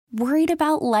Worried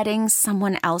about letting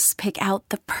someone else pick out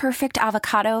the perfect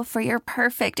avocado for your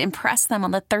perfect impress them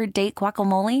on the third date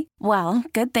guacamole? Well,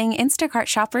 good thing Instacart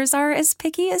shoppers are as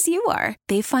picky as you are.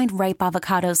 They find ripe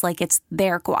avocados like it's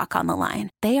their guac on the line.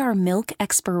 They are milk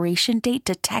expiration date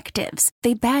detectives.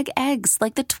 They bag eggs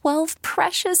like the 12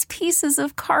 precious pieces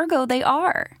of cargo they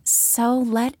are. So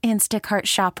let Instacart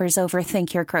shoppers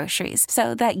overthink your groceries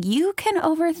so that you can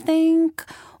overthink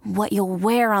what you'll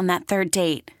wear on that third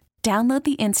date. Download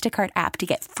the Instacart app to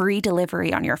get free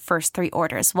delivery on your first 3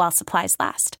 orders while supplies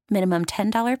last. Minimum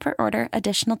 $10 per order.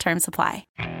 Additional terms apply.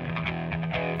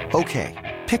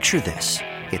 Okay, picture this.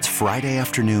 It's Friday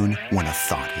afternoon when a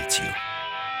thought hits you.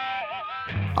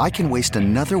 I can waste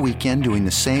another weekend doing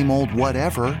the same old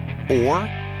whatever, or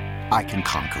I can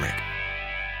conquer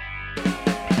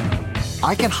it.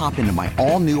 I can hop into my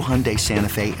all-new Hyundai Santa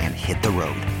Fe and hit the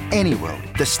road. Any road.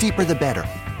 The steeper, the better.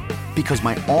 Because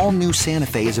my all-new Santa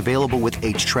Fe is available with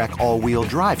H-Track all-wheel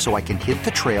drive, so I can hit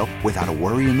the trail without a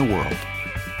worry in the world.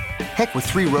 Heck, with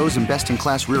 3 rows and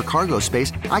best-in-class rear cargo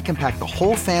space, I can pack the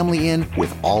whole family in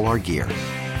with all our gear.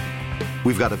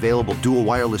 We've got available dual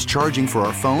wireless charging for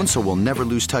our phones, so we'll never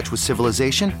lose touch with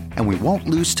civilization, and we won't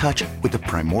lose touch with the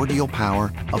primordial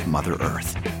power of Mother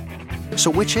Earth.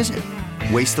 So which is it?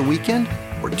 Waste the weekend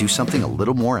or do something a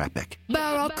little more epic?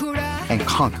 And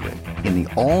conquer it in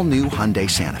the all-new Hyundai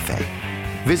Santa Fe.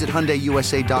 Visit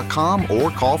HyundaiUSA.com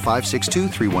or call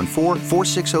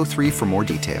 562-314-4603 for more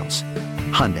details.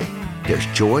 Hyundai, there's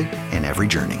joy in every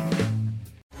journey.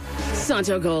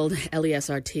 Santo Gold, LES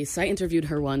artiste. I interviewed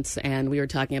her once, and we were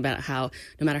talking about how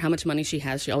no matter how much money she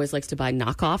has, she always likes to buy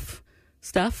knockoff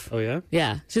stuff. Oh, yeah?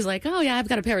 Yeah. She's like, oh, yeah, I've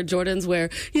got a pair of Jordans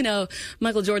where,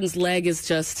 Michael Jordan's leg is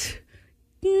just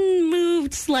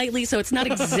moved slightly, so it's not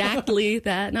exactly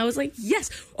that. And I was like,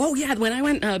 yes. Oh, yeah, when I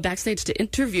went backstage to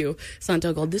interview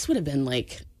Santo Gold, this would have been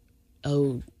like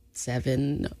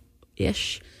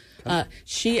 07-ish.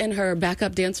 She and her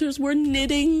backup dancers were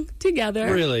knitting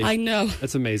together. Really? I know.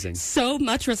 That's amazing. So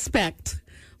much respect.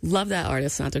 Love that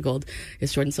artist. Santo Gold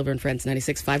is Jordan Silver and Friends,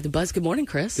 96.5 The Buzz. Good morning,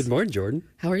 Chris. Good morning, Jordan.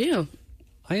 How are you?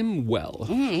 I am well.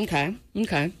 Okay.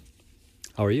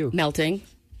 How are you? Melting.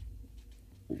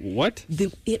 What?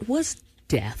 It was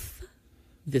death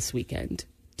this weekend,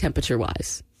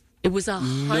 temperature-wise. It was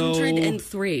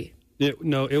 103. It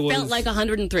was... Felt like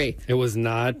 103. It was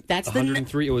not. That's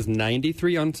 103. It was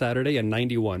 93 on Saturday and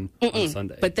 91 on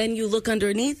Sunday. But then you look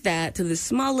underneath that to the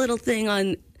small little thing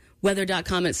on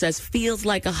weather.com. It says feels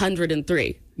like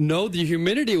 103. No, the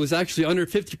humidity was actually under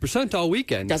 50% all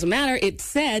weekend. Doesn't matter. It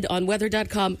said on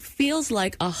weather.com feels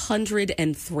like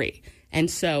 103. And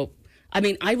so, I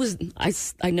mean, I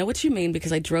know what you mean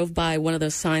because I drove by one of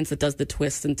those signs that does the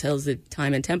twist and tells the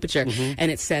time and temperature, and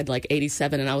it said like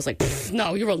 87, and I was like,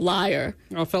 no, you're a liar.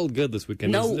 Oh, it felt good this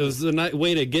weekend. No. It was a nice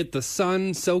way to get the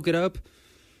sun, soak it up.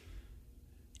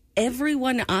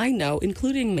 Everyone I know,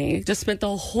 including me, just spent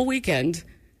the whole weekend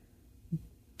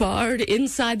barred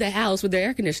inside the house with the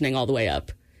air conditioning all the way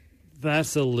up.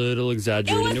 That's a little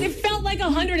exaggerated. It felt like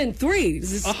 103. It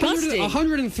was disgusting.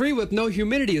 103 with no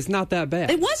humidity is not that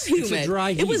bad. It was humid. It's a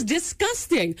dry heat. It was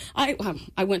disgusting. I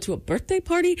went to a birthday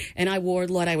party, and I wore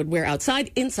what I would wear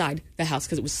outside, inside the house,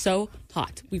 because it was so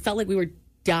hot. We felt like we were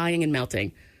dying and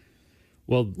melting.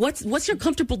 Well, what's your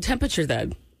comfortable temperature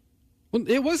then? Well,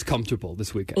 it was comfortable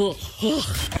this weekend. Ugh.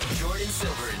 Jordan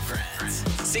Silver and Friends,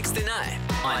 6 to 9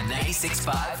 on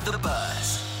 96.5 The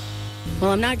Buzz.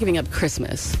 Well, I'm not giving up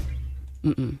Christmas.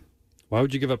 Why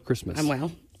would you give up Christmas?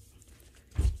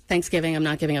 Thanksgiving, I'm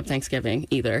not giving up Thanksgiving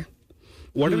either.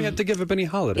 Why do we have to give up any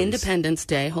holidays? Independence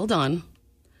Day. Hold on.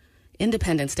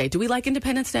 Independence Day. Do we like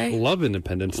Independence Day? Love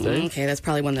Independence Day. Okay, that's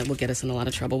probably one that will get us in a lot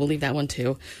of trouble. We'll leave that one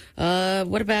too.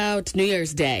 What about New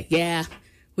Year's Day? Yeah,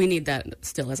 we need that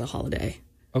still as a holiday.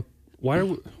 Oh, why are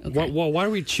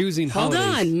we choosing holidays?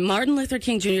 Hold on. Martin Luther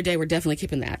King Jr. Day, we're definitely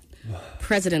keeping that.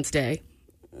 President's Day.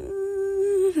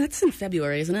 That's in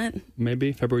February, isn't it?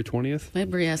 Maybe February 20th?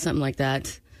 February, yeah, something like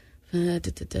that. All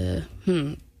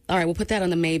right, we'll put that on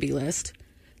the maybe list.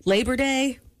 Labor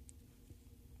Day.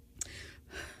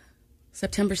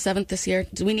 September 7th this year.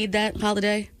 Do we need that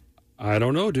holiday? I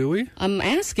don't know, do we? I'm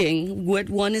asking what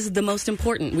one is the most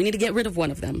important. We need to get rid of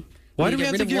one of them. Why do we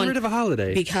have to get rid of a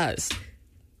holiday? Because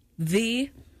the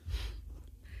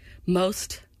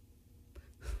most...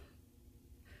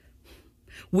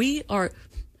 We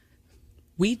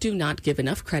do not give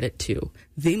enough credit to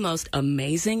the most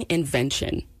amazing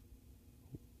invention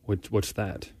What's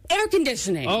that? Air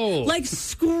conditioning. Oh. Like,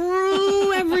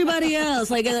 screw everybody else.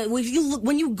 Like,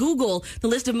 when you Google the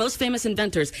list of most famous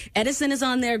inventors, Edison is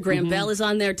on there, Graham Bell is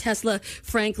on there, Tesla,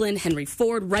 Franklin, Henry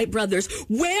Ford, Wright brothers.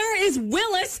 Where is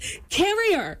Willis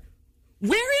Carrier?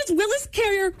 Where is Willis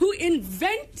Carrier, who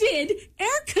invented air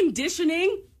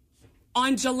conditioning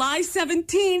on July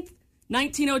 17th,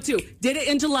 1902? Did it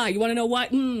in July. You want to know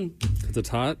what? Because it's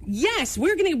hot? Yes,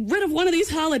 we're getting rid of one of these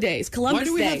holidays, Columbus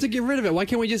Day. Why do we have to get rid of it? Why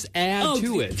can't we just add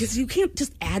to it? Because you can't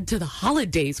just add to the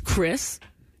holidays, Chris.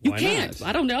 You Why can't. not?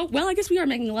 I don't know. Well, I guess we are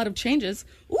making a lot of changes.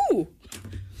 Ooh.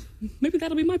 Maybe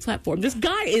that'll be my platform. This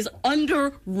guy is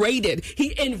underrated.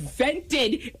 He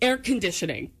invented air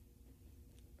conditioning.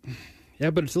 Yeah,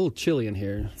 but it's a little chilly in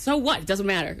here. So what? It doesn't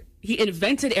matter. He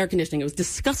invented air conditioning. It was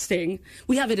disgusting.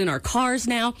 We have it in our cars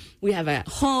now. We have it at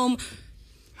home.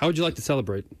 How would you like to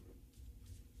celebrate?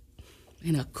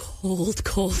 In a cold,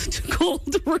 cold,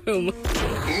 cold room.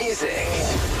 Music,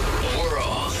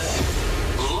 world,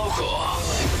 local,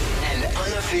 and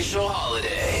unofficial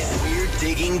holidays. We're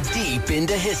digging deep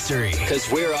into history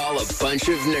because we're all a bunch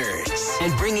of nerds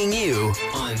and bringing you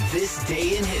on This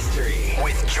Day in History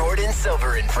with Jordan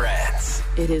Silver and Friends.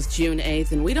 It is June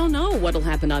 8th, and we don't know what'll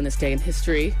happen on this day in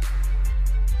history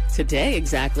today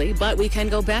exactly, but we can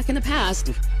go back in the past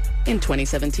in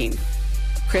 2017.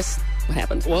 Chris, what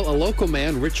happened? Well, a local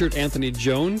man, Richard Anthony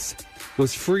Jones,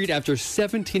 was freed after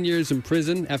 17 years in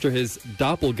prison after his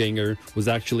doppelganger was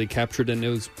actually captured, and it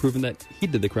was proven that he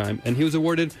did the crime, and he was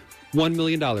awarded $1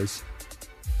 million.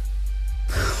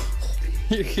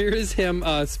 Here is him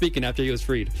speaking after he was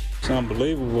freed. It's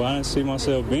unbelievable. I didn't see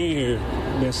myself being here.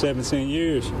 It's been 17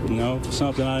 years, for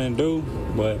something I didn't do,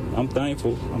 but I'm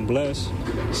thankful. I'm blessed.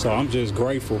 So I'm just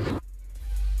grateful.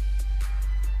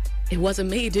 It wasn't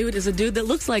me, dude. It's a dude that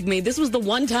looks like me. This was the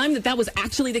one time that was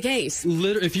actually the case.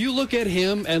 If you look at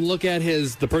him and look at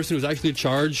the person who's actually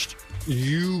charged,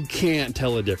 you can't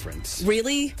tell a difference.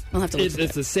 Really? I'll have to look at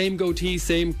It's the same goatee,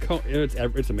 same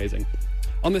it's amazing.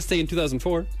 On this day in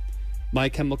 2004, My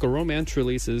Chemical Romance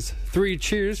releases 3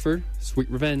 Cheers for Sweet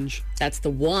Revenge. That's the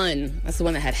one. That's the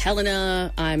one that had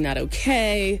Helena, I'm Not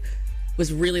Okay.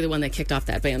 Was really the one that kicked off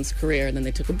that band's career. And then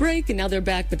they took a break, and now they're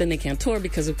back, but then they can't tour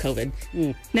because of COVID.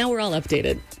 Now we're all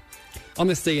updated. On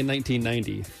this day in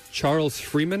 1990, Charles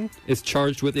Freeman is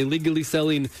charged with illegally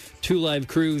selling 2 Live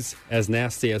Crews, as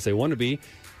nasty as they want to be,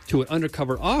 to an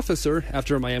undercover officer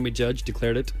after a Miami judge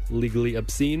declared it legally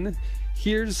obscene.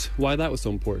 Here's why that was so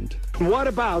important. What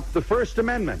about the First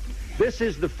Amendment? This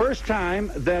is the first time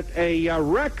that a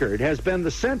record has been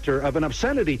the center of an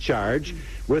obscenity charge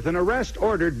with an arrest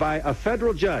ordered by a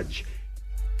federal judge.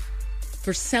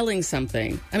 For selling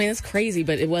something. I mean, it's crazy,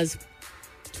 but it was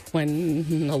a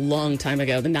long time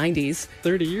ago, the 90s.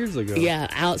 30 years ago.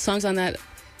 Yeah, songs on that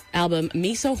album,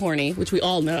 Me So Horny, which we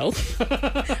all know,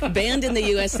 banned in the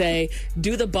USA,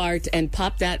 Do the Bart, and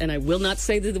Pop That, and I will not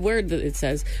say the word that it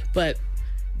says, but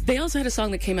they also had a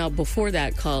song that came out before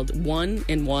that called 1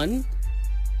 in 1.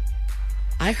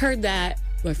 I heard that.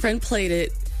 My friend played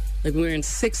it like when we were in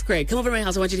 6th grade. Come over to my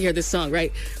house. I want you to hear this song,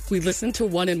 right? We listened to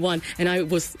 1 in 1,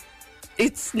 and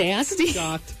it's nasty.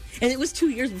 Shocked. And it was 2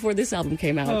 years before this album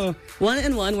came out. 1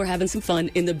 in 1, we're having some fun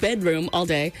in the bedroom all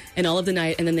day and all of the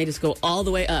night, and then they just go all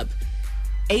the way up.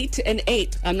 8 and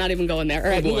 8. I'm not even going there. All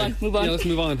right, move on. Yeah, let's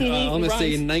move on. On this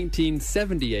day in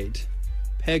 1978,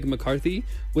 Peg McCarthy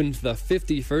wins the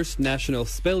 51st National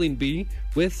Spelling Bee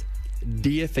with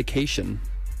deification.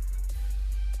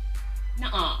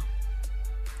 Nuh-uh.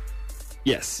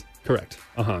 Yes, correct.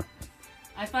 Uh-huh.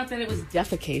 I thought that it was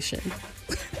defecation.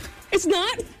 It's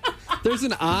not? There's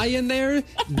an I in there.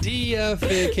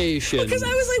 Deification. Because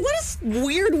I was like, what a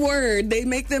weird word. They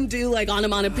make them do like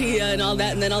onomatopoeia and all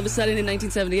that, and then all of a sudden in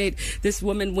 1978, this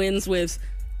woman wins with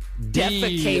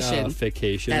defecation.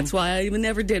 Deification. That's why I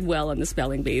never did well on the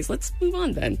spelling bees. Let's move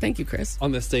on then. Thank you, Chris.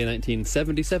 On this day in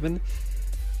 1977,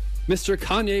 Mr.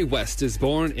 Kanye West is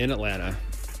born in Atlanta.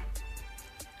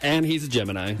 And he's a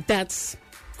Gemini. That's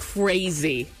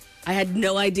crazy. I had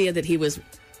no idea that he was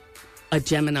a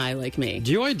Gemini like me.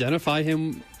 Do you identify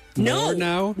him more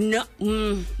now? No.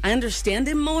 I understand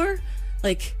him more.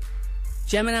 Like,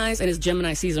 Geminis, and it's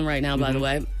Gemini season right now, by the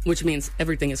way, which means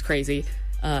everything is crazy.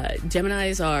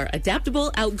 Geminis are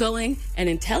adaptable, outgoing, and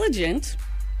intelligent.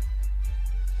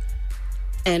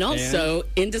 And also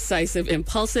indecisive,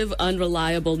 impulsive,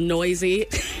 unreliable, noisy,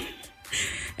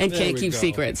 and can't keep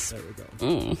secrets. There we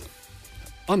go.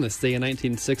 On this day in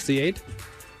 1968,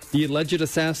 the alleged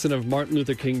assassin of Martin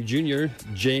Luther King Jr.,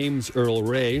 James Earl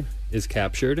Ray, is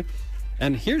captured.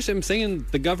 And here's him saying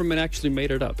the government actually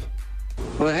made it up.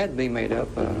 Well, it had to be made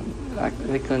up.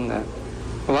 They couldn't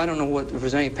Well, I don't know if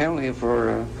there's any penalty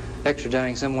for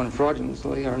extraditing someone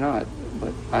fraudulently or not,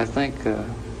 but I think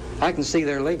I can see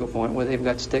their legal point where they've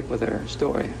got to stick with their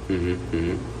story.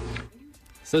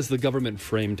 Says the government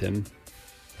framed him.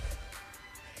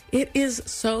 It is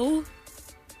so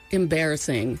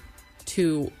embarrassing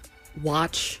to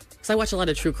watch, because I watch a lot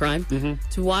of true crime,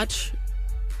 to watch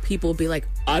people be like,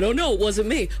 I don't know, it wasn't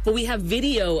me, but we have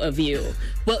video of you.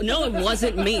 Well, no, it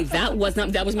wasn't me. That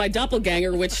was my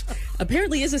doppelganger, which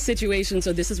apparently is a situation,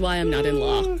 so this is why I'm not in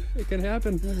law. It can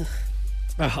happen.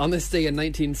 On this day in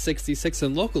 1966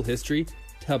 in local history,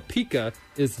 Topeka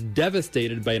is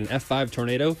devastated by an F5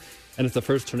 tornado, and it's the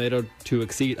first tornado to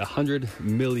exceed $100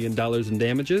 million in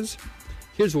damages.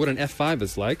 Here's what an F5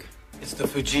 is like. It's the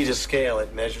Fujita scale.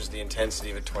 It measures the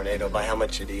intensity of a tornado by how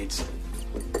much it eats.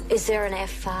 Is there an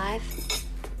F5?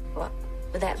 What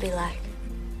would that be like?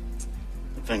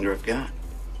 The finger of God.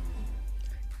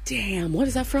 Damn, what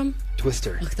is that from?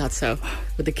 Twister. I thought so.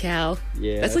 With the cow.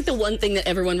 Yeah. That's like the one thing that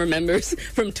everyone remembers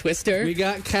from Twister. We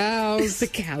got cows. It's the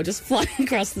cow just flying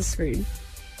across the screen.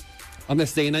 On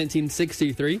this day in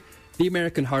 1963, the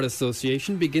American Heart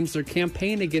Association begins their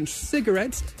campaign against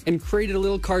cigarettes and created a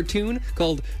little cartoon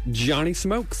called Johnny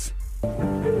Smokes.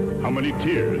 How many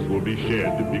tears will be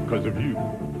shed because of you?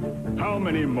 How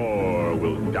many more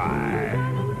will die?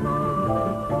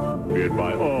 Be it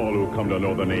by all who come to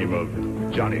know the name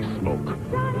of Johnny Smoke.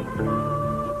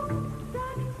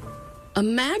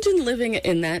 Imagine living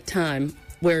in that time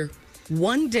where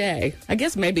one day, I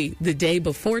guess maybe the day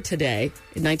before today,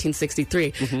 in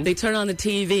 1963, they turn on the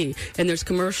TV and there's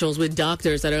commercials with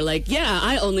doctors that are like, yeah,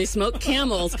 I only smoke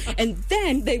Camels. And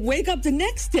then they wake up the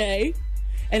next day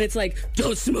and it's like,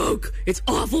 don't smoke. It's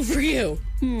awful for you.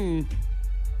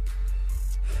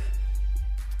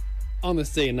 On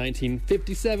this day in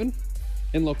 1957,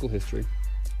 in local history,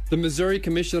 the Missouri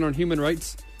Commission on Human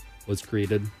Rights was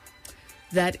created.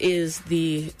 That is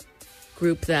the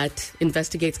group that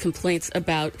investigates complaints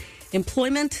about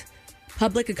employment,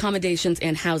 public accommodations,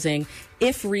 and housing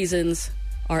if reasons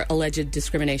are alleged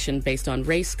discrimination based on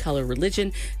race, color,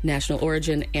 religion, national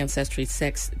origin, ancestry,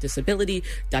 sex, disability, ...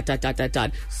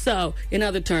 So, in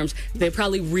other terms, they're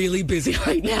probably really busy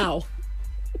right now.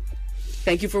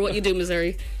 Thank you for what you do,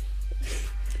 Missouri.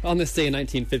 On this day in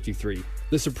 1953,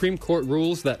 the Supreme Court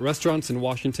rules that restaurants in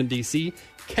Washington, D.C.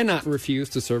 cannot refuse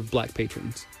to serve black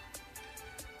patrons.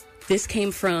 This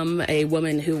came from a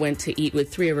woman who went to eat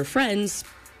with three of her friends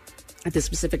at this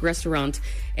specific restaurant,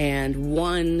 and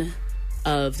one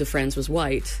of the friends was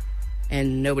white,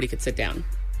 and nobody could sit down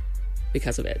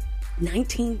because of it.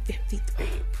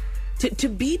 1953. To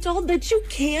be told that you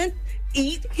can't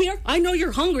eat here? I know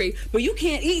you're hungry, but you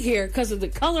can't eat here because of the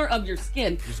color of your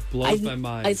skin. Just blows my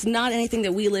mind. It's not anything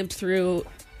that we lived through,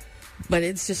 but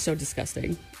it's just so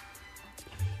disgusting.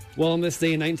 Well, on this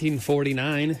day in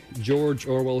 1949, George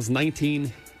Orwell's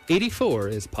 1984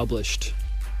 is published.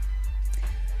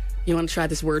 You want to try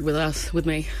this word with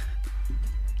me?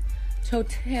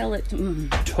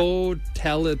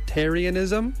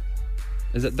 Totalitarianism?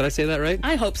 Did I say that right?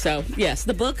 I hope so. Yes,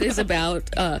 the book is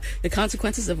about the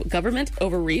consequences of government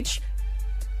overreach,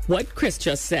 what Chris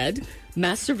just said,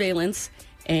 mass surveillance,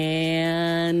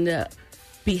 and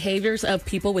behaviors of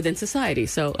people within society.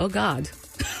 So, oh God.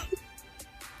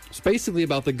 It's basically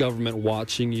about the government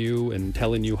watching you and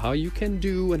telling you how you can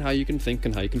do and how you can think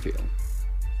and how you can feel.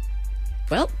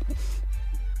 Well,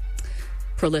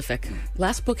 prolific.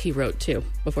 Last book he wrote, too,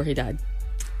 before he died.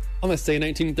 On this day in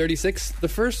 1936, the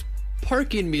first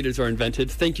parking meters are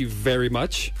invented. Thank you very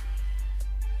much.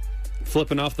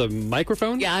 Flipping off the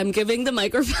microphone? Yeah, I'm giving the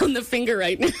microphone the finger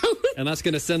right now. And that's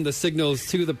going to send the signals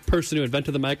to the person who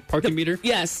invented the parking meter?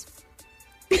 Yes.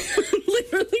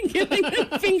 Literally giving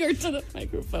the finger to the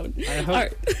microphone.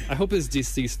 I hope his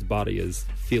deceased body is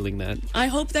feeling that. I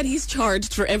hope that he's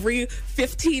charged for every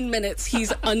 15 minutes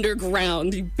he's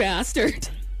underground, you bastard.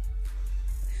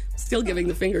 Still giving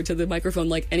the finger to the microphone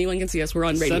like anyone can see us. We're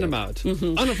on radio. Send him out.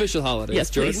 Unofficial holiday. Yes,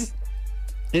 Jordan. please.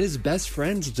 It is Best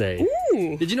Friends Day.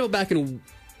 Ooh. Did you know back in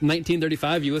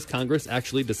 1935, U.S. Congress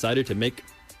actually decided to make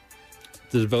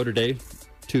the voter day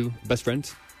to best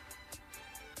friends?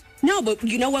 No, but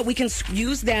you know what? We can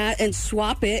use that and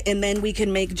swap it, and then we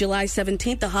can make July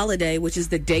 17th the holiday, which is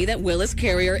the day that Willis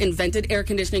Carrier invented air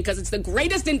conditioning, because it's the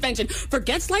greatest invention.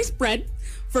 Forget sliced bread,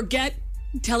 forget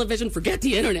television, forget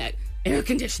the internet. Air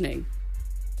conditioning.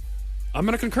 I'm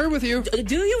going to concur with you.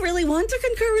 Do you really want to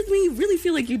concur with me? You really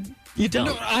feel like you don't?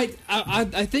 No,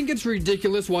 I think it's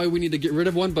ridiculous why we need to get rid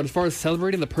of one, but as far as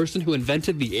celebrating the person who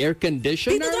invented the air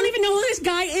conditioner... People don't even know who this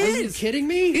guy is. Are you kidding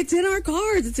me? It's in our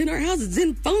cars. It's in our houses. It's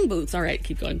in phone booths. All right,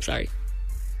 keep going. Sorry.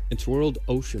 It's World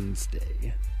Oceans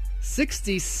Day.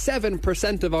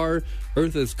 67% of our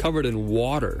Earth is covered in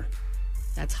water.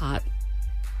 That's hot.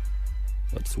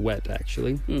 It's wet,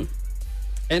 actually.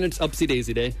 And it's Upsy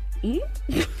Daisy Day.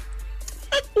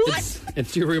 What?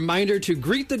 It's your reminder to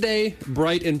greet the day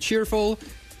bright and cheerful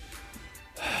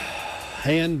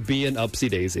and be an Upsy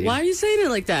Daisy. Why are you saying it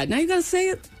like that? Now you got to say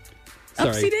it. Sorry.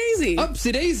 Upsy Daisy.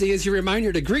 Upsy Daisy is your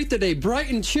reminder to greet the day bright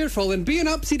and cheerful and be an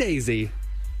Upsy Daisy.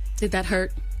 Did that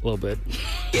hurt? A little bit.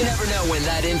 You never know when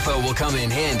that info will come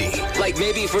in handy. Like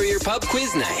maybe for your pub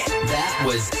quiz night. That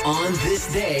was On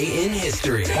This Day in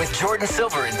History with Jordan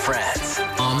Silver and friends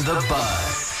on The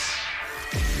Buzz.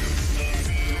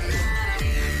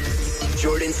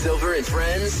 Jordan Silver and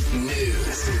Friends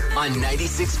News on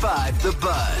 96.5 The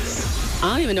Buzz.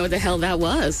 I don't even know what the hell that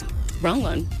was. Wrong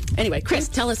one. Anyway, Chris,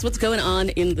 tell us what's going on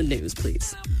in the news,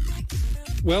 please.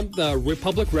 Well,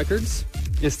 Republic Records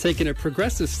is taking a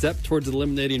progressive step towards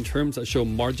eliminating terms that show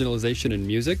marginalization in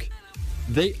music.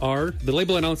 The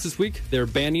label announced this week, they're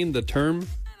banning the term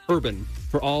urban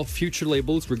for all future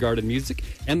labels regarding music,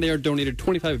 and they are donated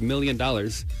 $25 million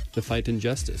to fight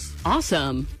injustice.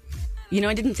 Awesome. You know,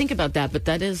 I didn't think about that, but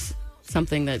that is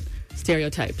something that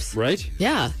stereotypes. Right?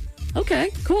 Yeah. Okay,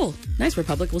 cool. Nice,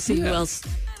 Republic. We'll see who else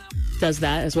does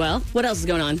that as well. What else is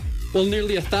going on? Well,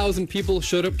 nearly 1,000 people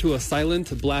showed up to a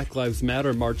silent Black Lives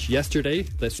Matter march yesterday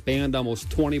that spanned almost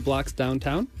 20 blocks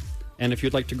downtown. And if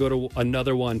you'd like to go to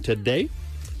another one today,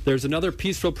 there's another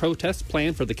peaceful protest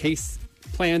planned at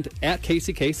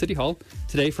KCK City Hall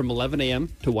today from 11 a.m.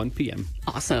 to 1 p.m.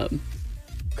 Awesome.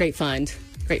 Great find.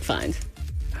 Great find.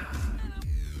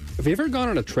 Have you ever gone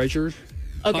on a treasure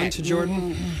hunt,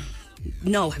 Jordan?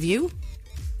 No, have you?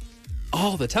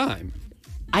 All the time.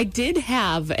 I did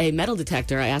have a metal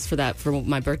detector. I asked for that for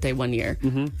my birthday one year.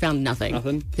 Found nothing.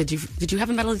 Nothing? Did you have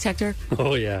a metal detector?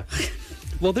 Oh, yeah.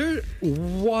 Well, there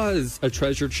was a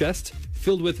treasure chest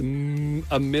filled with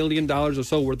 $1 million or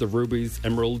so worth of rubies,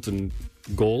 emeralds, and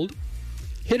gold.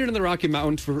 Hidden in the Rocky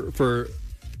Mountains for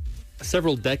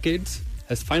several decades,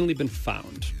 has finally been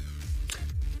found.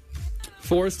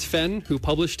 Forrest Fenn, who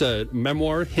published a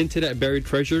memoir, hinted at buried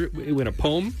treasure in a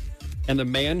poem, and the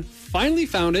man finally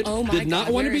found it. Oh my did not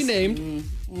God, want to be named,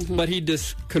 but he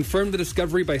confirmed the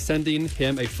discovery by sending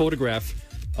him a photograph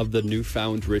of the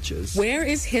newfound riches. Where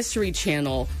is History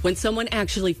Channel when someone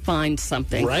actually finds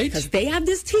something? Right? Because they have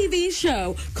this TV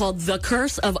show called The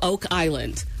Curse of Oak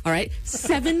Island. All right?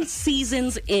 7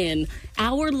 seasons in,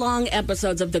 hour-long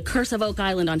episodes of The Curse of Oak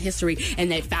Island on History,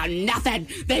 and they found nothing.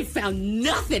 They found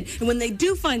nothing. And when they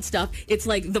do find stuff, it's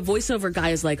like the voiceover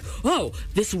guy is like, oh,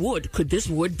 could this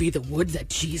wood be the wood that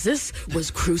Jesus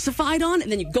was crucified on?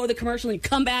 And then you go to the commercial and you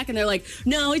come back and they're like,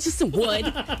 no, it's just some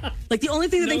wood. Like the only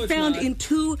thing that they found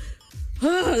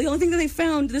the only thing that they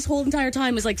found this whole entire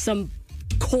time is like some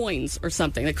coins or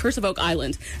something. The Curse of Oak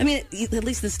Island. I mean, at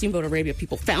least the Steamboat Arabia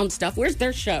people found stuff. Where's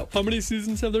their show? How many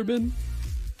seasons have there been?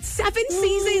 7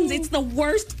 seasons. It's the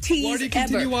worst tease ever. Why do you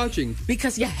continue watching?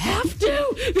 Because you have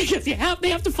to. Because they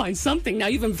have to find something. Now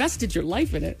you've invested your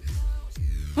life in it.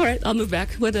 All right, I'll move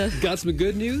back. Got some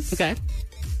good news? Okay.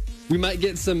 We might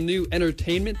get some new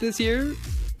entertainment this year.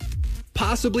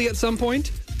 Possibly at some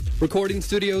point. Recording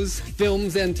studios,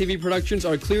 films, and TV productions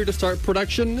are clear to start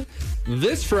production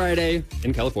this Friday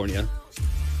in California.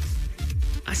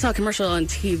 I saw a commercial on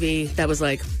TV that was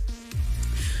like,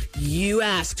 you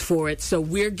asked for it, so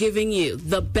we're giving you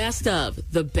the best of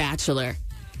The Bachelor.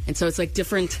 And so it's like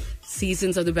different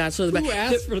seasons of The Bachelor. Who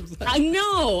asked for that? I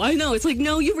know. It's like,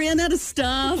 no, you ran out of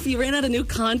stuff. You ran out of new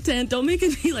content. Don't make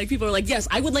it be like people are like, yes,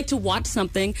 I would like to watch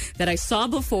something that I saw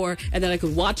before and that I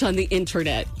could watch on the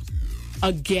internet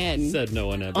again. Said no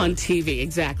one ever. On TV,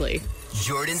 exactly.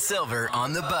 Jordan Silver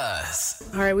on The Buzz.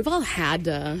 All right, we've all had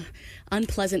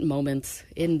unpleasant moments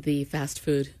in the fast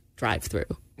food drive-thru.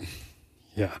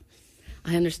 Yeah.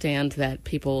 I understand that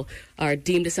people are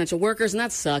deemed essential workers, and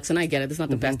that sucks, and I get it. It's not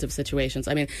the best of situations.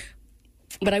 I mean,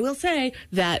 but I will say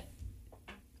that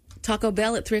Taco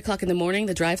Bell at 3 o'clock in the morning,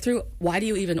 the drive-thru, why do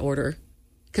you even order?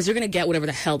 Because you're going to get whatever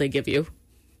the hell they give you.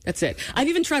 That's it. I've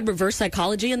even tried reverse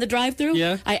psychology in the drive-thru.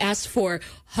 Yeah. I asked for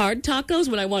hard tacos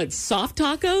when I wanted soft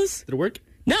tacos. Did it work?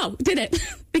 No, didn't.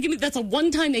 That's a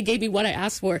one time they gave me what I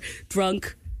asked for,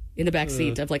 drunk in the back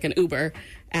seat of like an Uber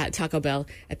at Taco Bell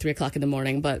at 3 o'clock in the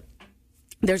morning. But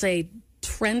there's a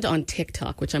trend on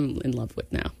TikTok, which I'm in love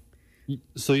with now.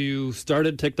 So you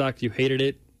started TikTok, you hated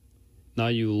it, now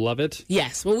you love it?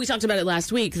 Yes. Well, we talked about it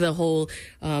last week, the whole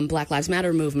Black Lives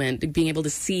Matter movement, being able to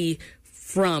see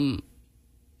from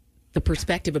the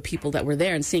perspective of people that were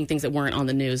there and seeing things that weren't on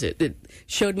the news. It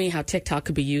showed me how TikTok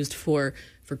could be used for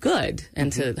good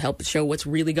and to help show what's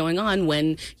really going on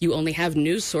when you only have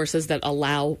news sources that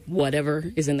allow whatever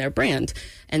is in their brand.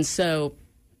 And so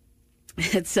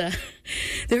it's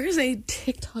there is a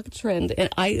TikTok trend, and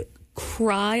I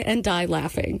cry and die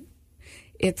laughing.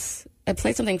 I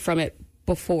played something from it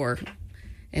before,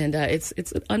 and it's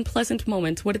an unpleasant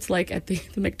moment, what it's like at the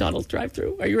McDonald's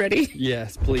drive-thru. Are you ready?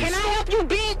 Yes, please. Can I help you,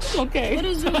 bitch? Okay. What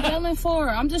is you yelling for?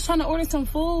 I'm just trying to order some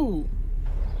food.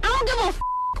 I don't give a f***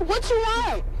 what you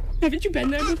want. Haven't you been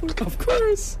there before? Of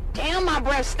course. Damn, my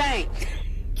breath stink.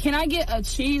 Can I get a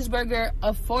cheeseburger,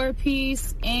 a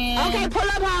 4-piece, and... Okay, pull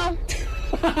up, home.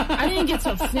 I didn't get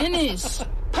to finish.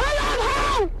 Pull up,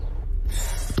 home.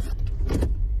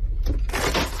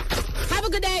 Have a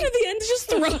good day. At the end, just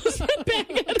throws it back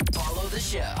at him. Follow the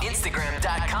show.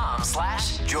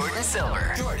 Instagram.com/Jordan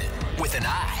Silver. Jordan with an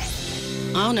I.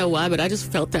 I don't know why, but I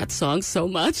just felt that song so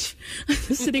much. I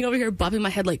was sitting over here bobbing my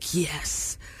head like,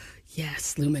 yes,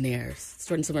 Luminaires. It's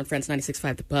Jordan Silver and Friends,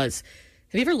 96.5 The Buzz.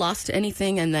 Have you ever lost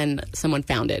anything and then someone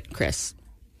found it, Chris?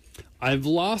 I've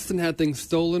lost and had things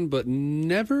stolen, but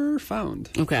never found.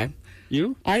 Okay.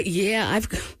 You? I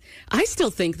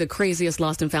still think the craziest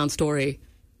lost and found story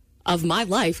of my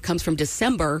life comes from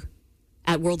December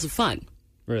at Worlds of Fun.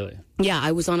 Really? Yeah,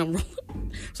 I was on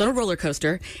a roller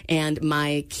coaster, and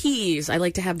my keys, I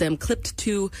like to have them clipped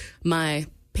to my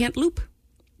pant loop,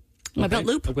 my belt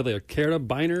loop. Like with a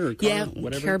carabiner or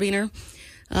whatever? Carabiner.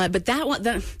 But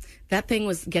that thing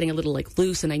was getting a little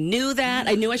loose, and I knew that.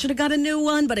 I knew I should have got a new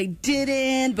one, but I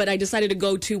didn't. But I decided to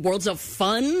go to Worlds of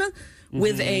Fun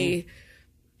with a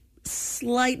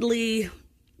slightly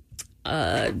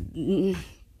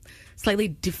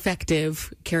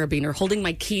defective carabiner holding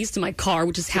my keys to my car,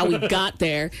 which is how we got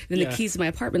there, and then the keys to my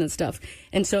apartment and stuff.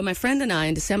 And so my friend and I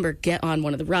in December get on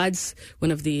one of the rides,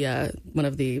 one of the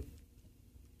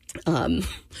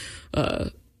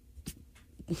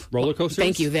roller coasters?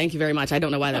 Thank you very much. I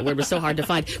don't know why that word was so hard to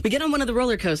find. We get on one of the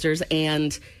roller coasters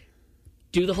and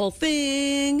do the whole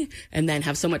thing and then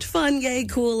have so much fun. Yay,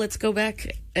 cool. Let's go back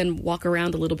and walk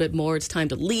around a little bit more. It's time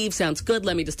to leave. Sounds good.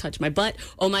 Let me just touch my butt.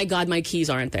 Oh my God, my keys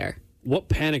aren't there. What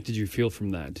panic did you feel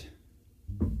from that?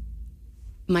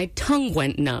 My tongue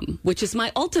went numb, which is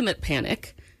my ultimate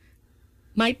panic.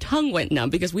 My tongue went numb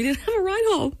because we didn't have a ride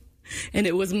home. And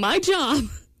it was my job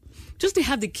just to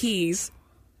have the keys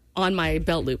on my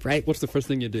belt loop, right? What's the first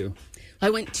thing you do? I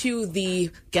went to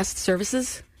the guest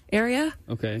services area.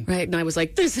 Okay. Right. And I was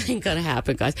like, this ain't going to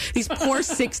happen, guys. These poor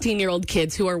 16-year-old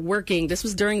kids who are working. This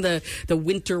was during the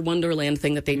winter wonderland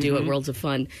thing that they do at Worlds of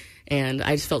Fun. And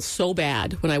I just felt so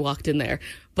bad when I walked in there.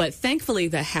 But thankfully,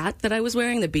 the hat that I was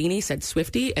wearing, the beanie, said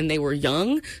Swiftie, and they were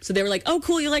young. So they were like, oh,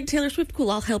 cool, you like Taylor Swift?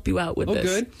 Cool, I'll help you out with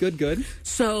this. Oh, good.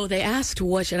 So they asked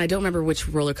which, and I don't remember which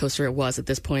roller coaster it was at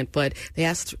this point, but they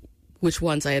asked which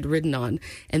ones I had ridden on.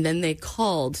 And then they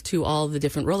called to all the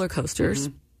different roller coasters.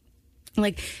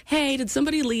 Like, hey, did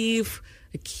somebody leave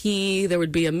a key? There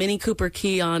would be a Mini Cooper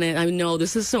key on it. I know,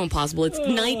 this is so impossible. It's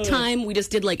nighttime. We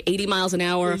just did 80 miles an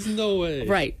hour. There's no way.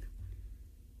 Right.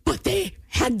 But they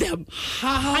had them.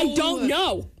 How? I don't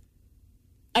know.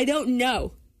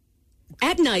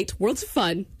 At night, Worlds of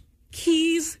Fun,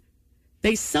 keys,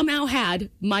 they somehow had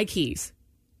my keys.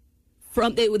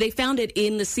 They found it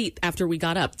in the seat after we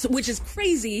got up, which is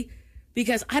crazy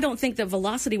because I don't think the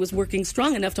velocity was working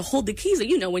strong enough to hold the keys.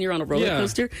 You know, when you're on a roller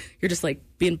coaster, you're just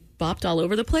being bopped all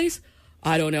over the place.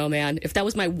 I don't know, man. If that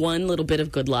was my one little bit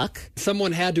of good luck.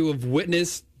 Someone had to have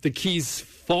witnessed the keys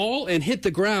fall and hit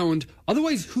the ground.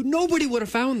 Otherwise, nobody would have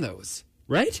found those,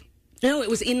 right? No, it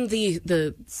was in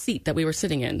the seat that we were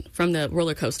sitting in from the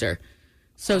roller coaster.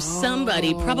 So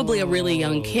somebody, probably a really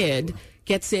young kid,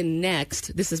 gets in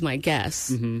next. This is my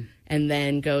guess. And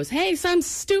then goes, hey, some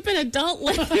stupid adult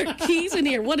left their keys in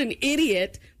here. What an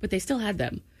idiot. But they still had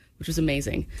them, which was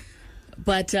amazing.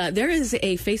 But there is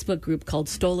a Facebook group called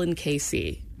Stolen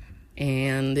KC.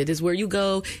 And it is where you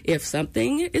go if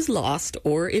something is lost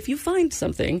or if you find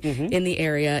something in the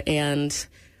area. And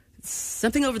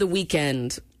something over the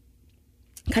weekend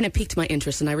kind of piqued my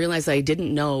interest. And I realized I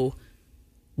didn't know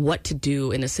what to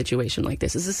do in a situation like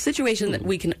this. It's a situation that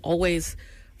we can always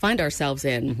find ourselves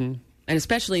in. And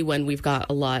especially when we've got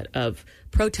a lot of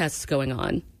protests going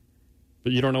on.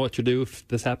 But you don't know what to do if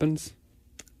this happens?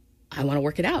 I want to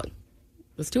work it out.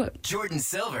 Let's do it. Jordan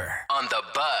Silver on the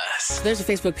Buzz. There's a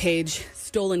Facebook page,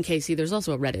 Stolen KC. There's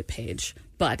also a Reddit page.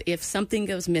 But if something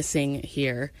goes missing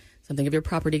here, something of your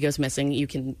property goes missing, you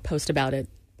can post about it,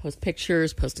 post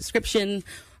pictures, post description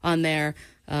on there,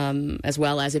 as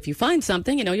well as if you find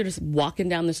something, you're just walking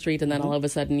down the street and then all of a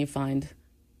sudden you find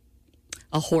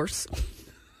a horse.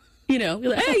 You know,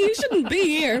 you're like, hey, you shouldn't be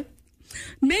here.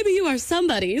 Maybe you are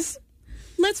somebody's.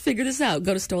 Let's figure this out.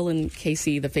 Go to Stolen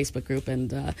KC, the Facebook group,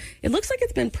 and it looks like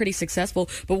it's been pretty successful.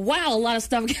 But wow, a lot of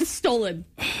stuff gets stolen.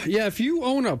 Yeah, if you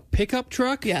own a pickup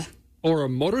truck or a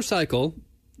motorcycle,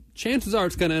 chances are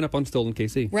it's going to end up on Stolen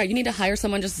KC. Right, you need to hire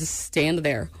someone just to stand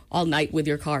there all night with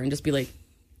your car and just be like,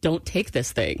 don't take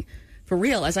this thing. For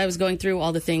real, as I was going through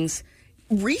all the things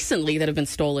recently that have been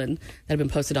stolen, that have been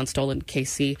posted on Stolen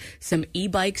KC, some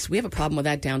e-bikes. We have a problem with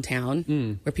that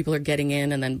downtown where people are getting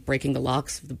in and then breaking the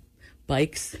locks of the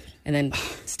bikes and then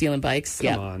stealing bikes.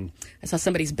 Come on. I saw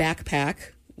somebody's backpack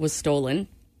was stolen.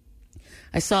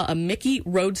 I saw a Mickey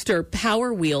Roadster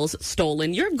Power Wheels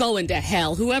stolen. You're going to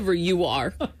hell, whoever you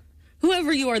are.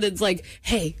 Whoever you are that's like,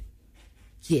 hey,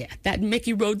 yeah, that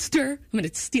Mickey Roadster, I'm going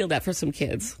to steal that for some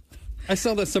kids. I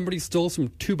saw that somebody stole some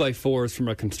 2x4s from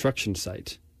a construction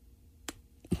site.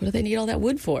 What do they need all that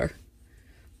wood for?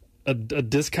 A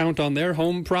discount on their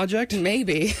home project?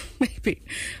 Maybe.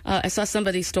 I saw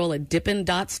somebody stole a Dippin'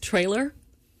 Dots trailer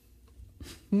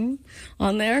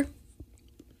on there.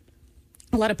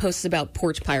 A lot of posts about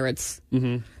porch pirates.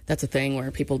 Mm-hmm. That's a thing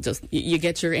where people just, you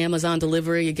get your Amazon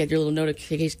delivery, you get your little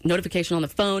notification on the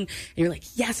phone, and you're like,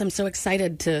 yes, I'm so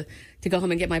excited to go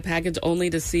home and get my package, only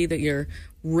to see that your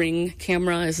Ring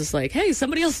camera is just like, hey,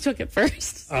 somebody else took it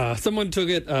first. Someone took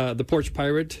it, the porch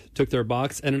pirate took their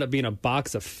box, ended up being a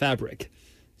box of fabric.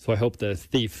 So I hope the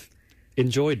thief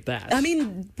enjoyed that. I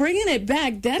mean, bringing it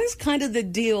back, that is kind of the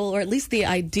deal, or at least the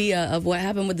idea of what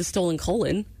happened with the stolen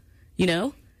colon, you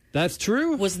know? That's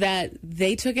true. Was that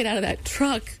they took it out of that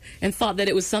truck and thought that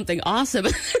it was something awesome.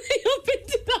 And they opened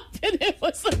it up and it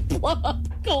was a blow-up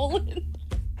colon.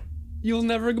 You'll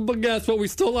never guess what we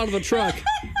stole out of the truck.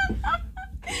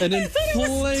 An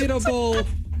inflatable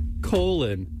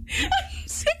colon.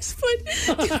 6 foot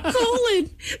colon.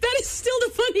 That is still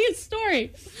the funniest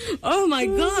story. Oh my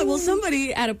God. Well,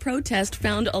 somebody at a protest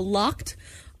found a locked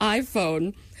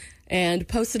iPhone and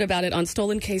posted about it on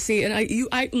Stolen KC. And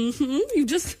you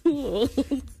just,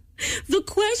 the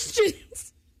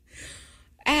questions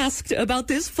asked about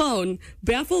this phone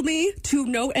baffle me to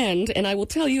no end. And I will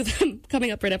tell you them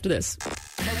coming up right after this.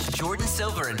 Catch Jordan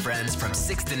Silver and friends from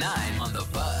 6 to 9 on The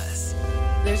Buzz.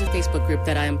 There's a Facebook group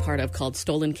that I am part of called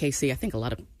Stolen KC. I think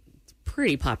it's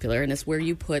pretty popular. And it's where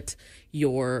you put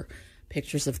your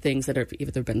pictures of things that have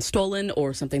either been stolen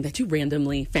or something that you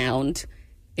randomly found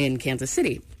in Kansas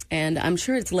City. And I'm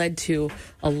sure it's led to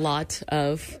a lot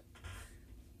of,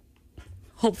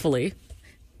 hopefully,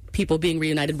 people being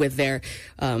reunited with their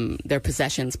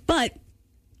possessions. But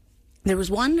there was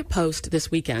one post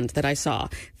this weekend that I saw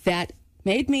that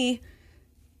made me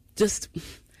just...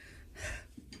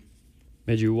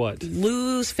 Made you what?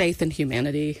 Lose faith in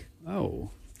humanity.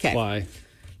 Oh. Okay. Why?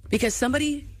 Because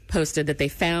somebody posted that they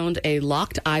found a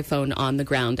locked iPhone on the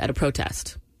ground at a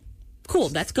protest. Cool,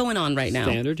 that's going on right now.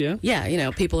 Standard, yeah. Yeah, you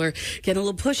know, people are getting a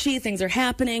little pushy, things are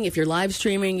happening. If you're live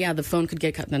streaming, the phone could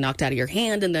get cut and knocked out of your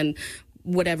hand and then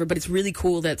whatever, but it's really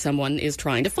cool that someone is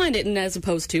trying to find it and as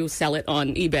opposed to sell it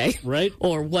on eBay. Right.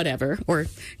 Or whatever, or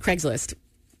Craigslist.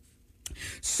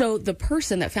 So the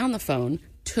person that found the phone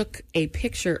took a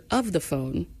picture of the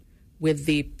phone with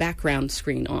the background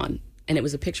screen on, and it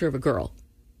was a picture of a girl.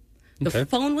 The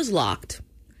phone was locked,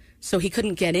 so he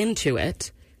couldn't get into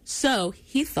it. So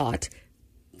he thought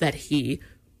that he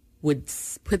would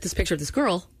put this picture of this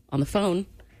girl on the phone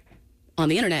on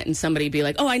the internet and somebody be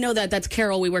like, oh, I know that's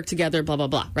Carol, we work together, blah, blah,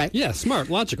 blah, right? Yeah,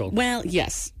 smart, logical. Well,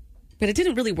 yes, but it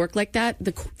didn't really work like that.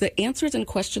 The answers and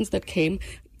questions that came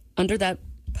under that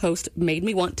post made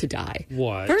me want to die.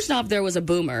 What? First off, there was a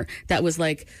boomer that was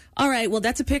like, all right, well,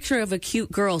 that's a picture of a cute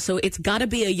girl, so it's got to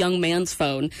be a young man's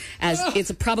phone, as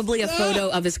it's probably a photo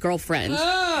of his girlfriend.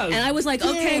 And I was like,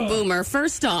 okay, boomer,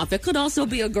 first off, it could also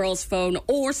be a girl's phone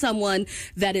or someone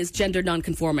that is gender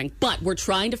nonconforming, but we're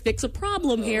trying to fix a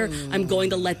problem here. I'm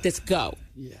going to let this go.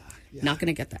 Yeah. Not going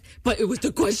to get that. But it was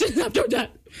the question after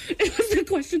that. It was the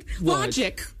question. What?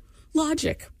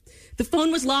 Logic. The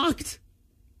phone was locked.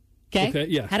 Okay,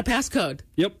 yeah. Had a passcode.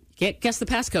 Yep. Can't guess the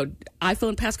passcode.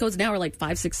 iPhone passcodes now are like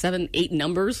 5, 6, 7, 8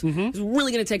 numbers. Mm-hmm. It's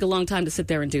really going to take a long time to sit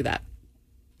there and do that.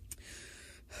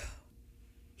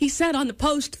 He said on the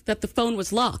post that the phone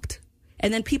was locked.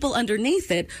 And then people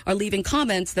underneath it are leaving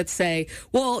comments that say,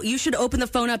 well, you should open the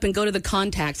phone up and go to the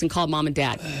contacts and call mom and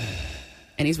dad.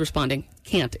 And he's responding,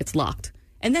 can't, it's locked.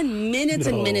 And then minutes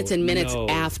and minutes and minutes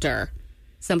after,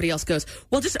 somebody else goes,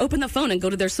 well, just open the phone and go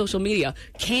to their social media.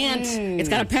 Can't. It's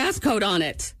got a passcode on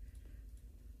it.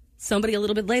 Somebody a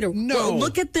little bit later. No. Well,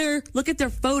 look at their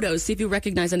photos. See if you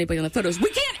recognize anybody on the photos. We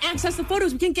can't access the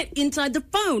photos. We can't get inside the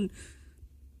phone.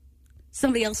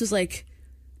 Somebody else was like,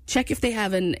 check if they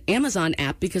have an Amazon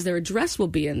app because their address will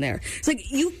be in there. It's like,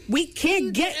 we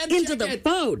can't get into the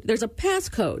phone. There's a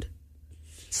passcode.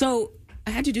 So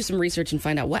I had to do some research and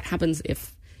find out what happens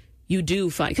if you do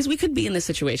find, because we could be in this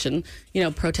situation,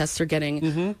 protests are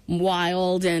getting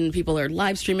wild and people are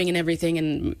live streaming and everything,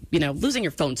 and, losing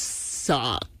your phone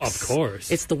sucks. Of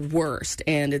course. It's the worst.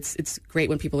 And it's great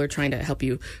when people are trying to help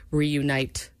you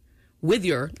reunite with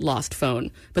your lost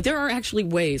phone. But there are actually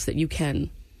ways that you can.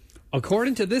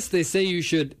 According to this, they say you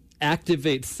should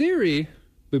activate Siri,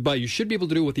 but you should be able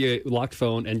to do it with the locked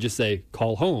phone and just say,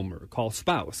 call home or call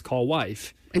spouse, call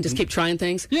wife. And just keep trying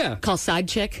things? Yeah. Call side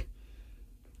chick?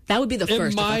 That would be the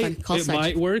first. It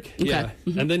might work, okay. Yeah.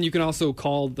 Mm-hmm. And then you can also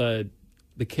call the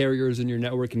carriers in your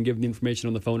network and give them the information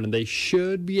on the phone, and they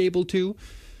should be able to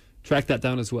track that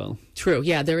down as well. True.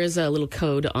 Yeah, there is a little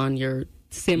code on your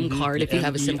SIM card if you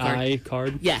have a SIM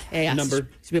card. Yeah, number.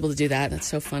 To be able to do that. That's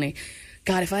so funny.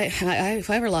 God, if I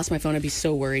ever lost my phone, I'd be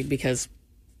so worried because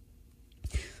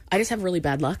I just have really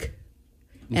bad luck. Okay.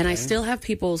 And I still have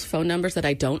people's phone numbers that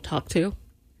I don't talk to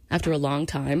after a long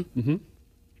time. Mm-hmm.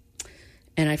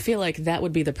 And I feel like that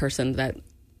would be the person that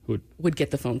would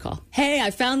get the phone call. Hey,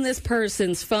 I found this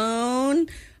person's phone.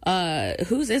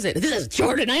 Whose is it? This is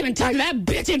Jordan. I haven't talked to that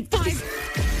bitch in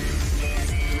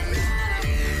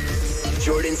 5.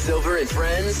 Jordan Silver and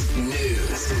Friends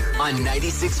News on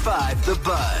 96.5 The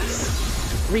Buzz.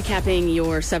 Recapping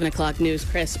your 7 o'clock news,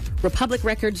 Chris. Republic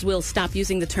Records will stop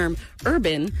using the term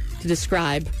urban to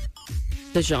describe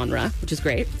the genre, which is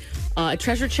great. A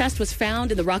treasure chest was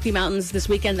found in the Rocky Mountains this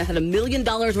weekend that had $1 million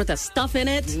worth of stuff in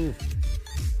it.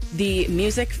 The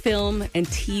music, film, and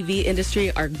TV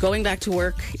industry are going back to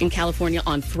work in California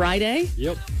on Friday.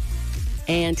 Yep.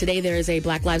 And today there is a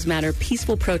Black Lives Matter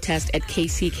peaceful protest at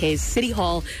KCK's City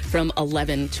Hall from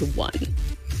 11 to 1.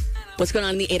 What's going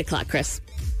on in the 8 o'clock, Chris?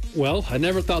 Well, I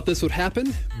never thought this would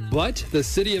happen, but the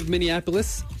city of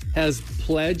Minneapolis has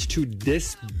pledged to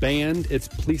disband its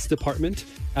police department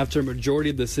after a majority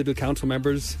of the city council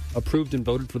members approved and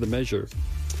voted for the measure.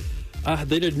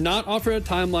 They did not offer a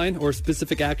timeline or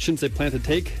specific actions they plan to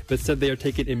take, but said they are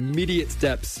taking immediate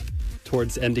steps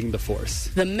towards ending the force.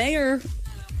 The mayor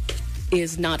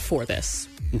is not for this.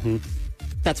 Mm-hmm.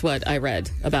 That's what I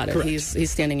read about it. Correct.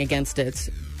 He's standing against it.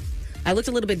 I looked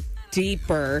a little bit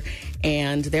deeper,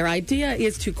 and their idea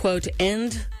is to, quote,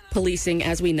 end policing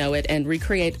as we know it and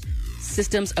recreate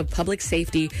systems of public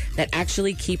safety that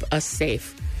actually keep us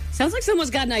safe. Sounds like someone's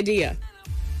got an idea.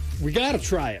 We gotta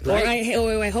try it, right?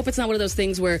 Or I hope it's not one of those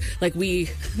things where, like,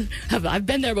 I've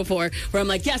been there before, where I'm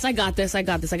like, yes, I got this, I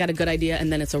got a good idea,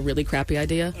 and then it's a really crappy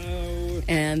idea. Oh.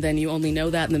 And then you only know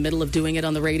that in the middle of doing it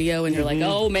on the radio, and you're like,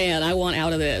 oh, man, I want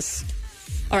out of this.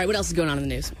 All right, what else is going on in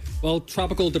the news? Well,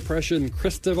 tropical depression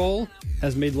Cristobal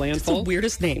has made landfall. That's the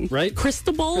weirdest name. Right?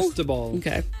 Cristobal? Cristobal.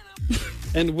 Okay.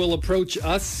 And will approach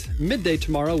us midday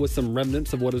tomorrow with some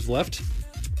remnants of what is left.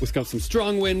 With some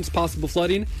strong winds, possible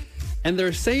flooding. And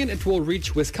they're saying it will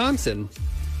reach Wisconsin.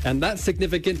 And that's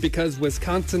significant because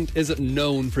Wisconsin isn't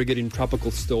known for getting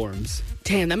tropical storms.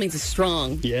 Damn, that means it's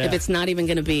strong. Yeah. If it's not even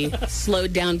going to be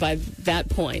slowed down by that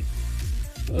point.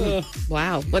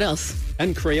 Wow. What else?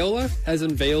 And Crayola has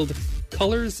unveiled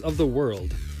Colors of the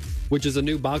World, which is a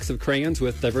new box of crayons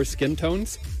with diverse skin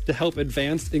tones to help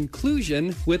advance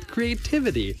inclusion with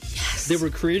creativity. Yes. They were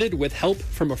created with help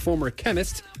from a former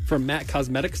chemist from MAC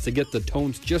Cosmetics to get the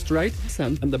tones just right.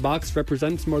 Awesome. And the box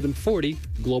represents more than 40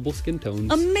 global skin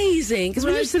tones. Amazing. Because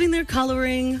when you're sitting there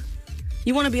coloring,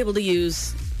 you want to be able to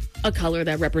use a color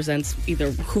that represents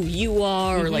either who you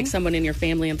are or like someone in your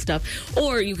family and stuff.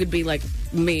 Or you could be like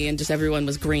me and just everyone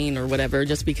was green or whatever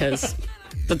just because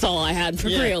that's all I had for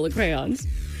Crayola crayons.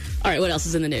 All right, what else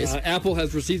is in the news? Apple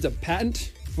has received a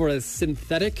patent for a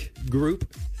synthetic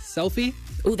group selfie.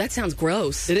 Oh, that sounds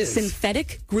gross. It is.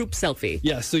 Synthetic group selfie.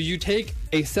 Yeah, so you take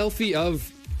a selfie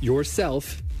of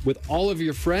yourself with all of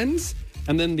your friends,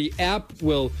 and then the app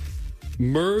will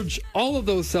merge all of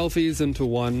those selfies into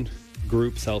one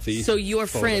group selfie. So your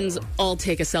friends all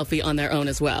take a selfie on their own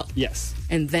as well? Yes.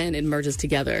 And then it merges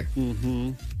together?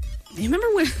 Mm-hmm. You remember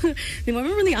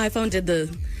when the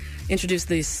iPhone introduced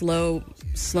the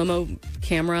slow-mo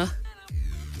camera?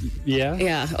 Yeah.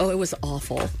 Yeah. Oh, it was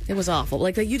awful. It was awful.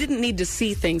 Like you didn't need to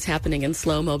see things happening in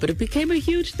slow-mo, but it became a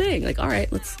huge thing. Like, all right,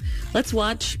 let's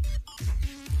watch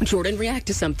Jordan react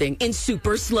to something in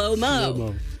super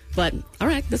slow-mo. But all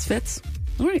right, this fits.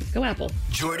 All right, go Apple.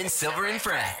 Jordan Silver and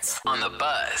Friends on the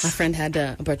Buzz. My friend had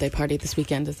a birthday party this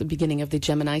weekend at the beginning of the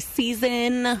Gemini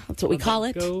season. That's what we call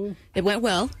it. It went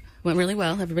well. Went really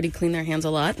well. Everybody cleaned their hands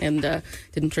a lot and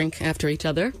didn't drink after each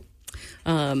other.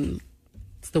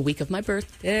 It's the week of my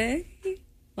birthday.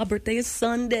 My birthday is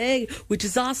Sunday, which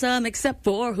is awesome, except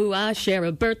for who I share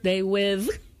a birthday with.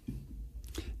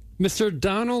 Mr.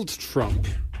 Donald Trump.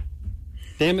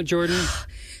 Damn it, Jordan.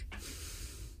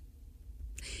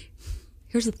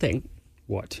 Here's the thing.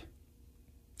 What?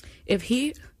 If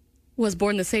he was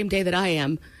born the same day that I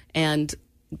am, and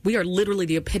we are literally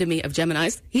the epitome of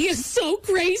Geminis, he is so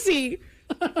crazy.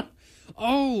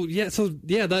 Oh, yeah. So,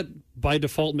 yeah, that by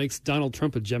default makes Donald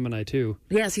Trump a Gemini, too.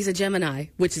 Yes, he's a Gemini,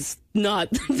 which is not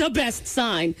the best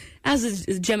sign. As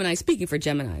is Gemini, speaking for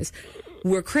Geminis,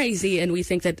 we're crazy and we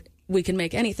think that we can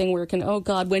make anything work. And, oh,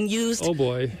 God, when used... Oh,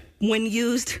 boy. When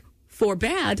used for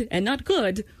bad and not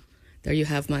good... There you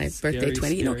have my birthday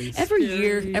 20. You know,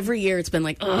 every year it's been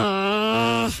like,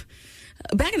 ugh.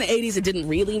 Back in the 80s, it didn't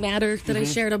really matter that I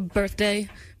shared a birthday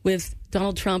with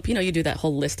Donald Trump. You know, you do that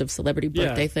whole list of celebrity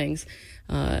birthday things.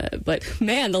 But,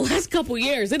 man, the last couple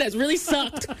years, it has really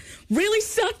sucked. Really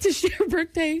sucked to share a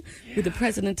birthday with the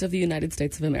President of the United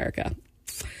States of America.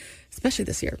 Especially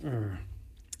this year.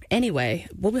 Anyway,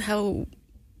 what'd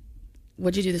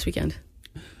you do this weekend?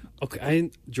 Okay,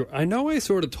 I know I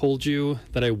sort of told you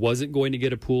that I wasn't going to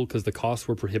get a pool because the costs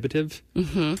were prohibitive.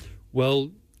 Mm-hmm. Well,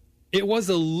 it was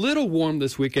a little warm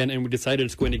this weekend, and we decided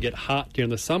it's going to get hot during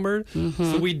the summer.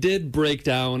 Mm-hmm. So we did break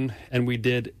down, and we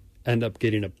did end up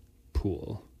getting a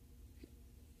pool.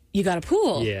 You got a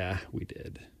pool? Yeah, we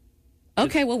did.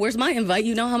 Okay, well, where's my invite?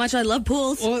 You know how much I love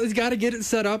pools. Well, it's got to get it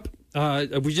set up.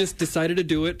 We just decided to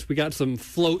do it. We got some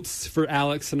floats for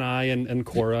Alex and I and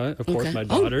Cora, of course, my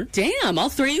daughter. Oh, damn. All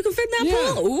three of you can fit in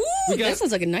that pool? Ooh, that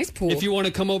sounds like a nice pool. If you want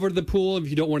to come over to the pool, if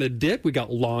you don't want to dip, we got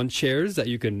lawn chairs that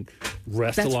you can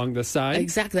rest along the side.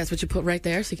 Exactly. That's what you put right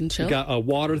there so you can chill. We got a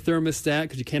water thermostat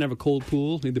because you can't have a cold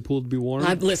pool. Need the pool to be warm.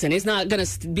 Listen, it's not going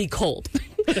to be cold.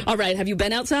 All right. Have you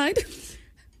been outside?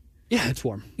 Yeah, it's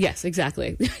warm. Yes,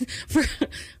 exactly.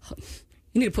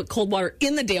 You need to put cold water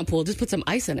in the damn pool. Just put some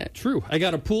ice in it. True. I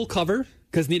got a pool cover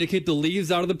because need to keep the leaves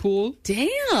out of the pool.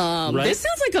 Damn. Right? This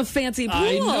sounds like a fancy pool.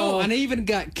 I know. And I even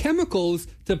got chemicals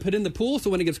to put in the pool so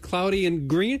when it gets cloudy and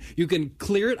green, you can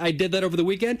clear it. I did that over the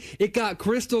weekend. It got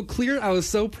crystal clear. I was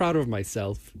so proud of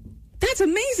myself. That's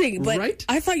amazing. But right?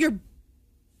 I thought your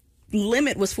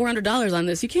limit was $400 on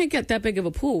this. You can't get that big of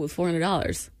a pool with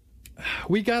 $400.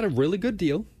 We got a really good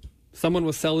deal. Someone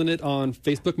was selling it on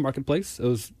Facebook Marketplace. It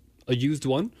was a used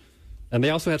one. And they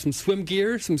also had some swim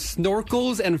gear, some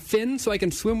snorkels and fins so I can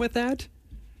swim with that.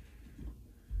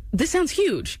 This sounds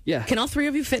huge. Yeah. Can all three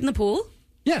of you fit in the pool?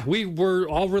 Yeah, we were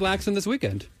all relaxing this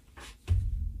weekend.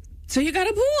 So you got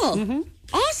a pool. Mm-hmm.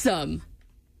 Awesome.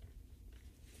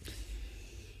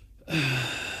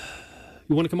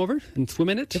 You want to come over and swim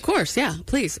in it? Of course, yeah,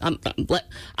 please.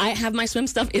 I have my swim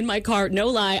stuff in my car. No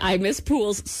lie, I miss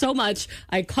pools so much.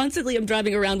 I constantly am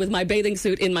driving around with my bathing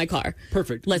suit in my car.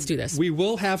 Perfect. Let's do this. We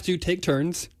will have to take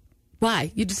turns.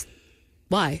 Why?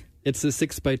 Why? It's a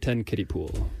 6x10 kiddie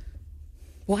pool.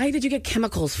 Why did you get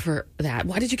chemicals for that?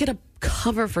 Why did you get a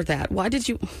cover for that? Why did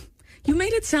you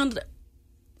made it sound...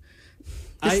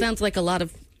 This sounds like a lot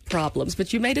of problems,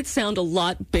 but you made it sound a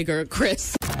lot bigger,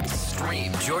 Chris.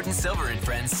 Stream Jordan Silver and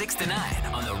Friends 6 to 9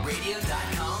 on the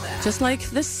radio.com app. Just like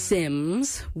The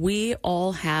Sims, we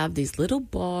all have these little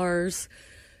bars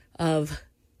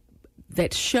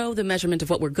that show the measurement of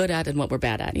what we're good at and what we're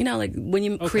bad at. You know, like when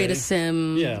you create a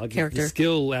Sim character. The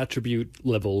skill attribute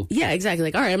level. Yeah, exactly.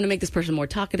 Like, all right, I'm going to make this person more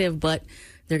talkative, but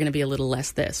they're going to be a little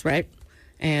less this, right?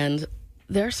 And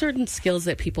there are certain skills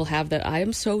that people have that I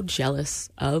am so jealous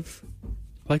of.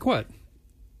 Like what?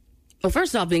 Well,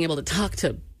 first off, being able to talk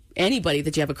to anybody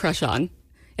that you have a crush on.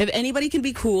 If anybody can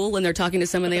be cool when they're talking to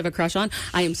someone they have a crush on,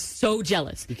 I am so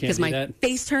jealous. Because my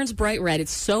face turns bright red.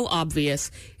 It's so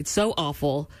obvious. It's so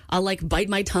awful. I'll bite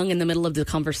my tongue in the middle of the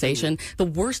conversation. The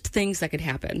worst things that could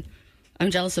happen. I'm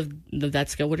jealous of that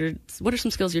skill. What are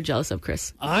some skills you're jealous of,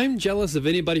 Chris? I'm jealous of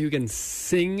anybody who can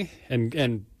sing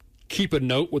and keep a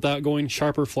note without going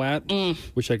sharp or flat.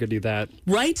 Wish I could do that.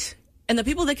 Right? And the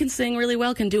people that can sing really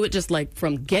well can do it just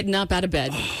from getting up out of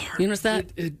bed. You notice that?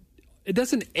 It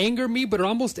doesn't anger me, but it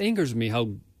almost angers me how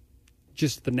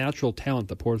just the natural talent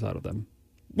that pours out of them.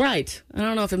 Right. I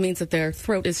don't know if it means that their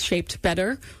throat is shaped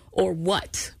better or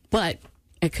what, but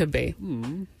it could be.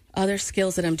 Other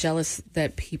skills that I'm jealous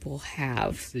that people have.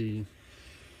 Let's see.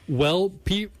 Well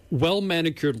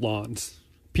manicured lawns.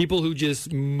 People who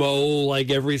just mow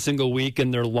every single week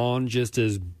and their lawn just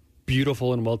is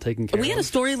beautiful and well taken care of. We had a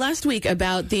story last week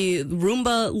about the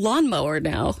Roomba lawnmower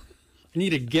now. I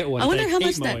need to get one. I wonder how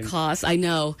much that costs. I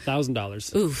know.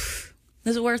 $1,000. Oof.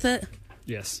 Is it worth it?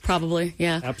 Yes. Probably,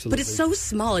 yeah. Absolutely. But it's so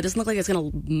small. It doesn't look like it's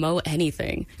going to mow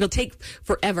anything. It'll take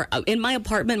forever. In my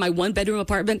apartment, my one-bedroom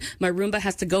apartment, my Roomba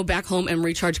has to go back home and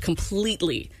recharge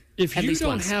completely. If you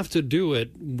don't have to do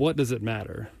it, what does it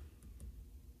matter?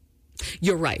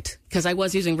 You're right, because I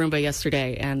was using Roomba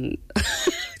yesterday, and...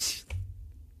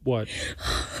 What?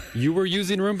 You were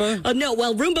using Roomba? No,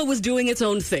 well, Roomba was doing its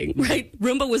own thing, right?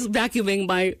 Roomba was vacuuming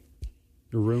my...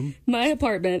 Your room? My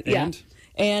apartment, and? Yeah.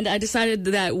 And I decided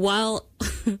that while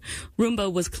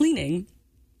Roomba was cleaning,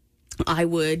 I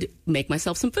would make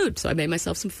myself some food. So I made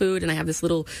myself some food, and I have this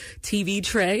little TV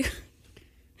tray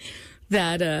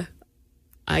that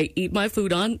I eat my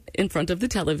food on in front of the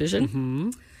television. Mm-hmm.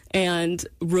 And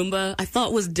Roomba, I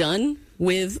thought, was done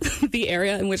with the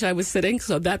area in which I was sitting.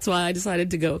 So that's why I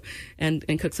decided to go and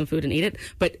cook some food and eat it.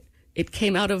 But it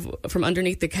came out from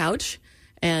underneath the couch.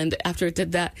 And after it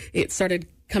did that, it started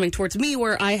coming towards me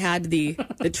where I had the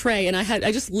tray, and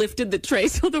I just lifted the tray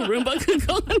so the Roomba could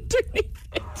go underneath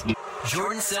it.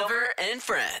 Jordan Silver and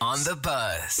Friends on the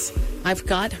Buzz. I've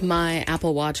got my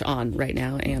Apple Watch on right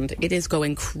now, and it is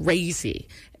going crazy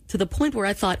to the point where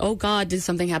I thought, oh God, did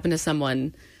something happen to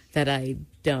someone that I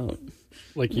don't?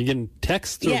 Like you can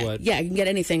text or what? Yeah, you can get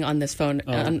anything on this phone,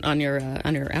 on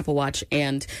your Apple Watch,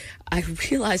 and I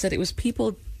realized that it was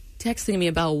people texting me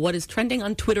about what is trending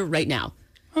on Twitter right now.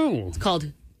 Oh. It's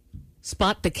called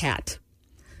Spot the Cat.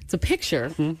 It's a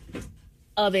picture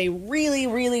of a really,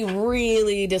 really,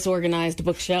 really disorganized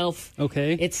bookshelf.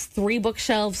 Okay. It's 3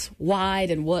 bookshelves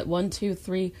wide and 1, 2,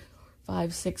 3,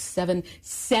 5, 6,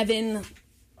 7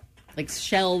 like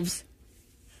shelves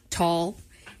tall.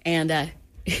 And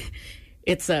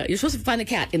it's you're supposed to find the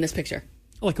cat in this picture.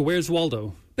 Like a Where's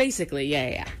Waldo? Basically,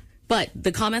 yeah. But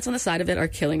the comments on the side of it are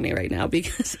killing me right now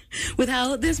because with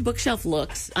how this bookshelf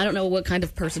looks, I don't know what kind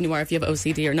of person you are, if you have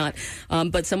OCD or not,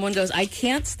 but someone goes, I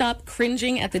can't stop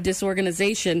cringing at the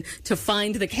disorganization to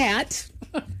find the cat.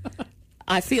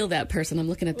 I feel that person. I'm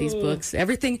looking at these books.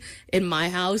 Everything in my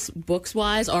house,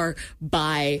 books-wise, are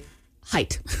by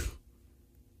height.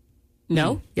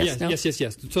 No? Yes.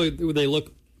 So they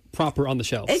look proper on the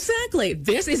shelves. Exactly.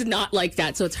 This is not like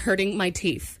that, so it's hurting my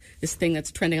teeth. This thing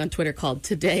that's trending on Twitter called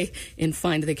Today in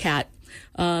Find the Cat.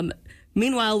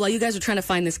 Meanwhile, while you guys are trying to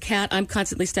find this cat, I'm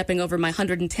constantly stepping over my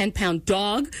 110-pound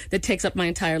dog that takes up my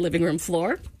entire living room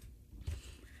floor.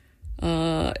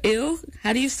 Ew.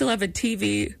 How do you still have a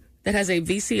TV that has a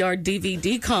VCR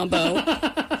DVD combo?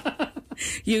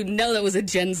 You know that was a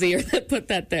Gen Zer that put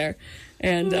that there.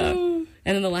 And then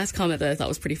the last comment that I thought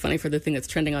was pretty funny for the thing that's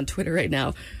trending on Twitter right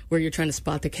now, where you're trying to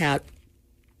spot the cat.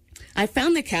 I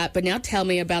found the cat, but now tell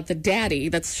me about the daddy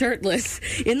that's shirtless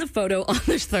in the photo on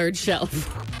the 3rd shelf.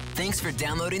 Thanks for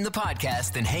downloading the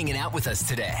podcast and hanging out with us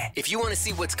today. If you want to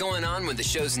see what's going on when the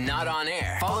show's not on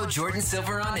air, follow Jordan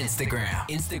Silver on Instagram.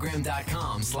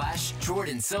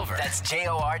 Instagram.com/Jordan Silver. That's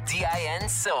JORDIN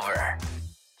Silver.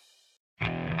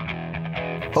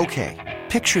 Okay,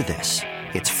 picture this.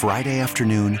 It's Friday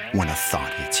afternoon when a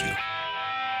thought hits you.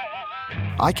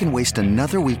 I can waste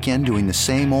another weekend doing the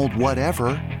same old whatever,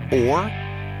 or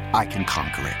I can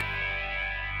conquer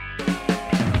it.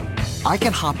 I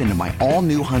can hop into my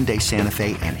all-new Hyundai Santa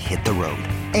Fe and hit the road.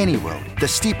 Any road. The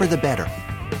steeper, the better.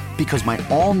 Because my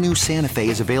all-new Santa Fe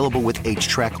is available with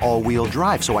H-Track all-wheel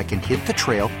drive, so I can hit the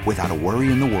trail without a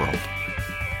worry in the world.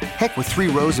 Heck, with 3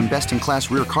 rows and best-in-class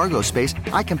rear cargo space,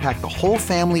 I can pack the whole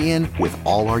family in with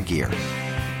all our gear.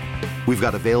 We've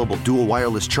got available dual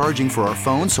wireless charging for our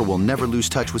phones, so we'll never lose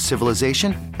touch with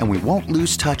civilization, and we won't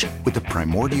lose touch with the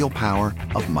primordial power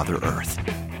of Mother Earth.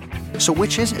 So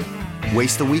which is it?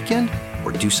 Waste the weekend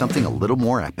or do something a little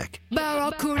more epic?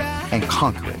 And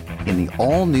conquer it in the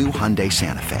all-new Hyundai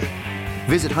Santa Fe.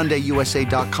 Visit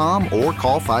HyundaiUSA.com or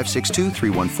call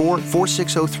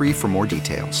 562-314-4603 for more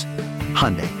details.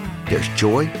 Hyundai, there's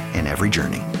joy in every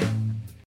journey.